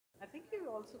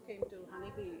also came to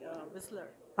Honeybee Whistler.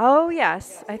 Oh,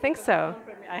 yes, I think so.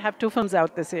 I have two films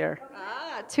out this year.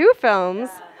 Ah, two films.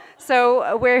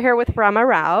 So we're here with Rama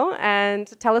Rau, and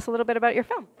tell us a little bit about your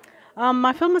film.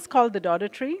 My film is called The Daughter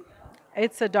Tree.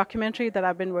 It's a documentary that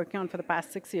I've been working on for the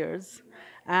past 6 years.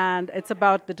 And it's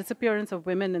about the disappearance of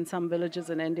women in some villages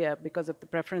in India because of the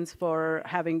preference for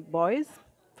having boys,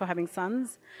 for having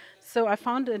sons. So I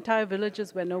found entire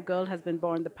villages where no girl has been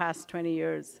born the past 20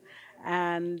 years.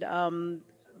 And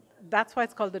that's why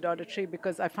it's called the daughter tree,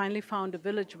 because I finally found a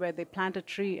village where they plant a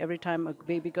tree every time a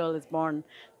baby girl is born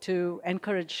to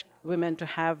encourage women to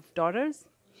have daughters.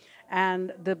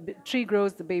 And the tree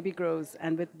grows, the baby grows,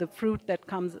 and with the fruit that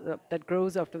comes that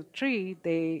grows off the tree,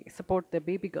 they support their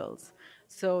baby girls.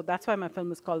 So that's why my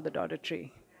film is called the daughter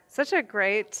tree. Such a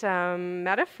great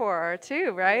metaphor,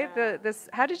 too, right?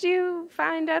 How did you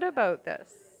find out about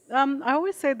this? I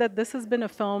always say that this has been a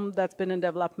film that's been in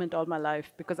development all my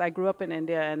life because I grew up in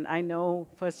India and I know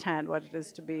firsthand what it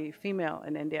is to be female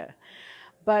in India.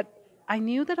 But I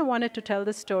knew that I wanted to tell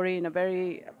this story in a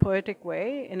very poetic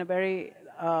way, in a very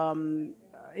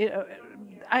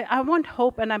I I want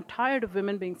hope, and I'm tired of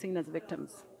women being seen as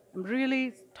victims. I'm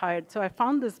really tired. So I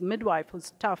found this midwife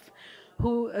who's tough,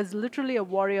 who is literally a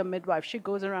warrior midwife. She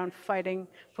goes around fighting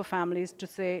for families to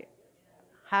say,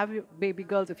 have your baby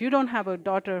girls. If you don't have a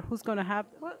daughter, who's going to have?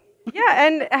 Well, yeah,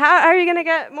 and how are you going to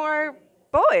get more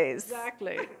boys?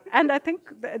 Exactly. And I think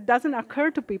it doesn't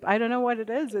occur to people. I don't know what it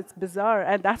is. It's bizarre.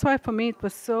 And that's why for me it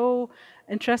was so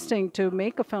interesting to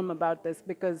make a film about this,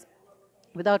 because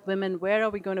without women, where are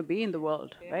we going to be in the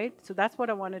world, right? So that's what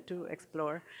I wanted to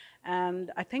explore. And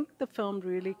I think the film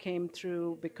really came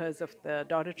through because of the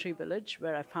Daughter Tree Village,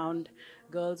 where I found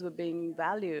girls were being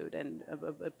valued and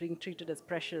being treated as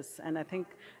precious. And I think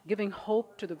giving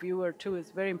hope to the viewer too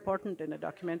is very important in a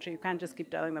documentary. You can't just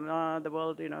keep telling them, oh, the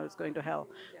world, is going to hell.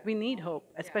 We need hope,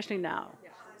 especially now.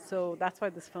 So that's why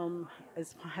this film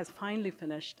has finally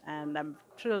finished, and I'm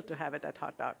thrilled to have it at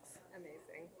Hot Docs.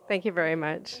 Thank you very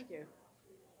much. Thank you.